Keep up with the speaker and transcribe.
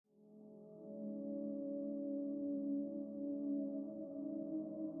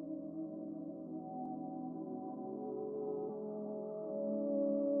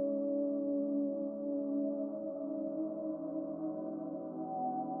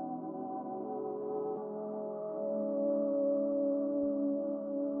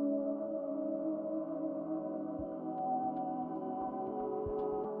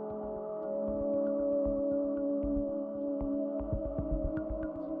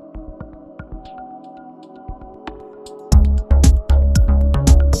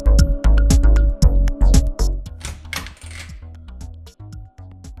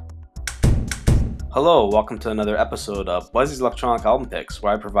Hello, welcome to another episode of Wuzzy's Electronic Album Picks,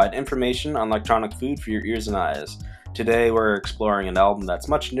 where I provide information on electronic food for your ears and eyes. Today we're exploring an album that's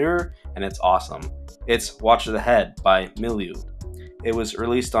much newer and it's awesome. It's Watch the Head by Milieu. It was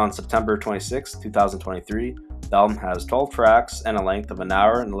released on September 26, 2023. The album has 12 tracks and a length of an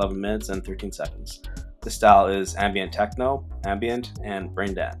hour and 11 minutes and 13 seconds. The style is ambient techno, ambient, and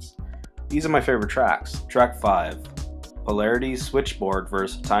brain dance. These are my favorite tracks. Track 5, Polarity, Switchboard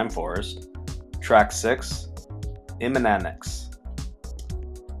vs. Time Forest. Track 6, Imnanx.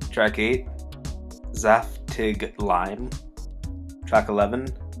 Track 8, Zaftig Lime. Track 11,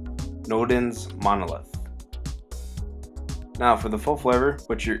 Nodens Monolith. Now for the full flavor,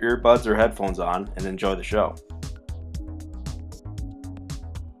 put your earbuds or headphones on and enjoy the show.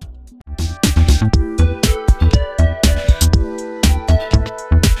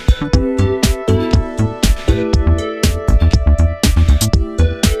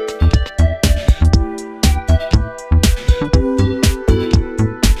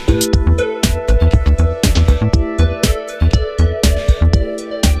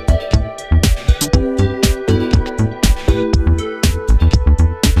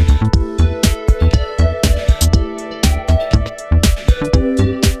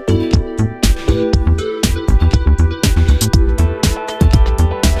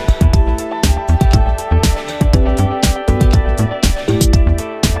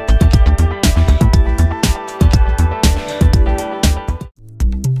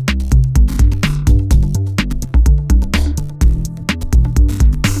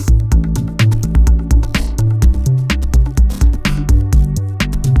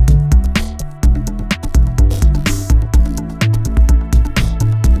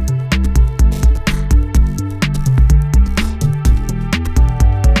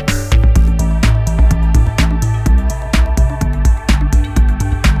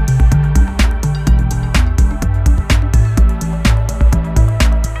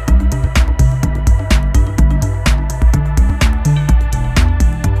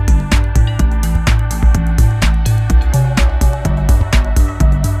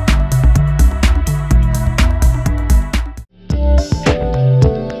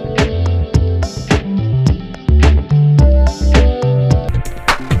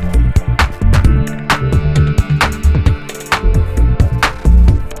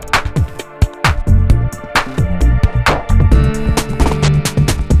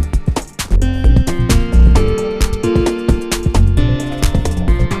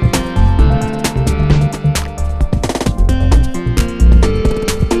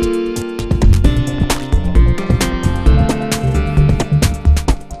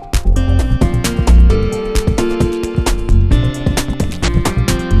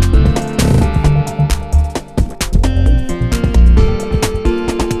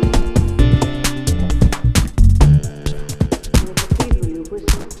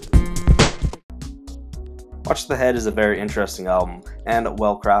 Watch the Head is a very interesting album and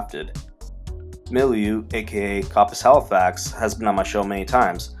well crafted. Milieu, aka Coppus Halifax, has been on my show many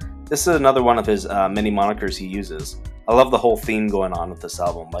times. This is another one of his many monikers he uses. I love the whole theme going on with this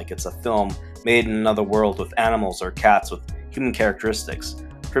album, like it's a film made in another world with animals or cats with human characteristics.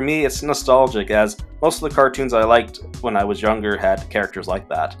 For me, it's nostalgic as most of the cartoons I liked when I was younger had characters like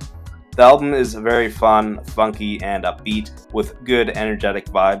that. The album is very fun, funky, and upbeat with good energetic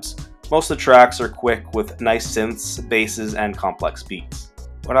vibes. Most of the tracks are quick with nice synths, basses, and complex beats.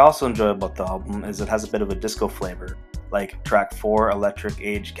 What I also enjoy about the album is it has a bit of a disco flavor, like track 4, Electric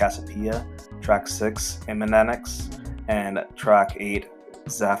Age Cassiopeia, track 6, Imnanx, and track 8,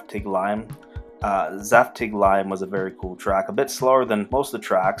 Zaftig Lime. Zaftig Lime was a very cool track, a bit slower than most of the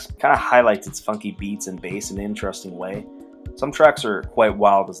tracks, kind of highlights its funky beats and bass in an interesting way. Some tracks are quite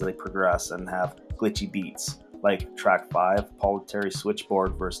wild as they progress and have glitchy beats, like track 5, Polarity,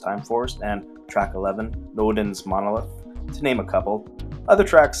 Switchboard vs. Time Forest, and track 11, Nodens Monolith, to name a couple. Other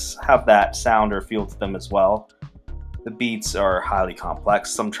tracks have that sound or feel to them as well. The beats are highly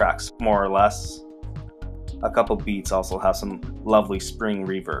complex, some tracks more or less. A couple beats also have some lovely spring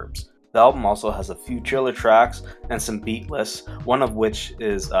reverbs. The album also has a few chiller tracks and some beatless, one of which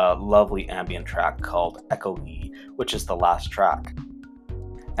is a lovely ambient track called Echogee, which is the last track.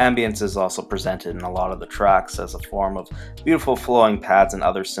 Ambience is also presented in a lot of the tracks as a form of beautiful flowing pads and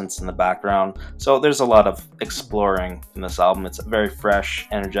other synths in the background, so there's a lot of exploring in this album. It's very fresh,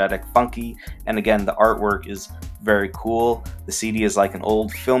 energetic, funky, and again the artwork is very cool. The CD is like an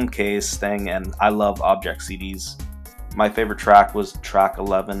old film case thing, and I love object CDs. My favorite track was track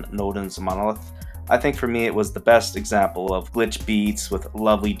 11, Nodens Monolith. I think for me it was the best example of glitch beats with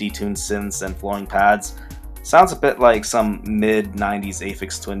lovely detuned synths and flowing pads. Sounds a bit like some mid-90s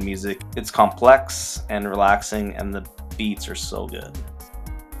Aphex Twin music. It's complex and relaxing, and the beats are so good.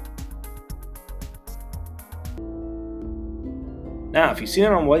 Now, if you've seen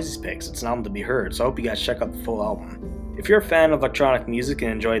it on Wuzzy's picks, it's an album to be heard, so I hope you guys check out the full album. If you're a fan of electronic music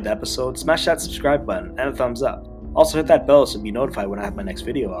and enjoyed the episode, smash that subscribe button and a thumbs up. Also hit that bell so you'll be notified when I have my next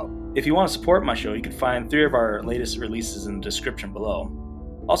video out. If you want to support my show, you can find 3 of our latest releases in the description below.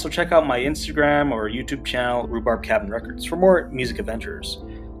 Also check out my Instagram or YouTube channel, Rhubarb Cabin Records, for more music adventures.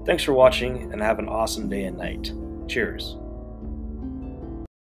 Thanks for watching, and have an awesome day and night. Cheers.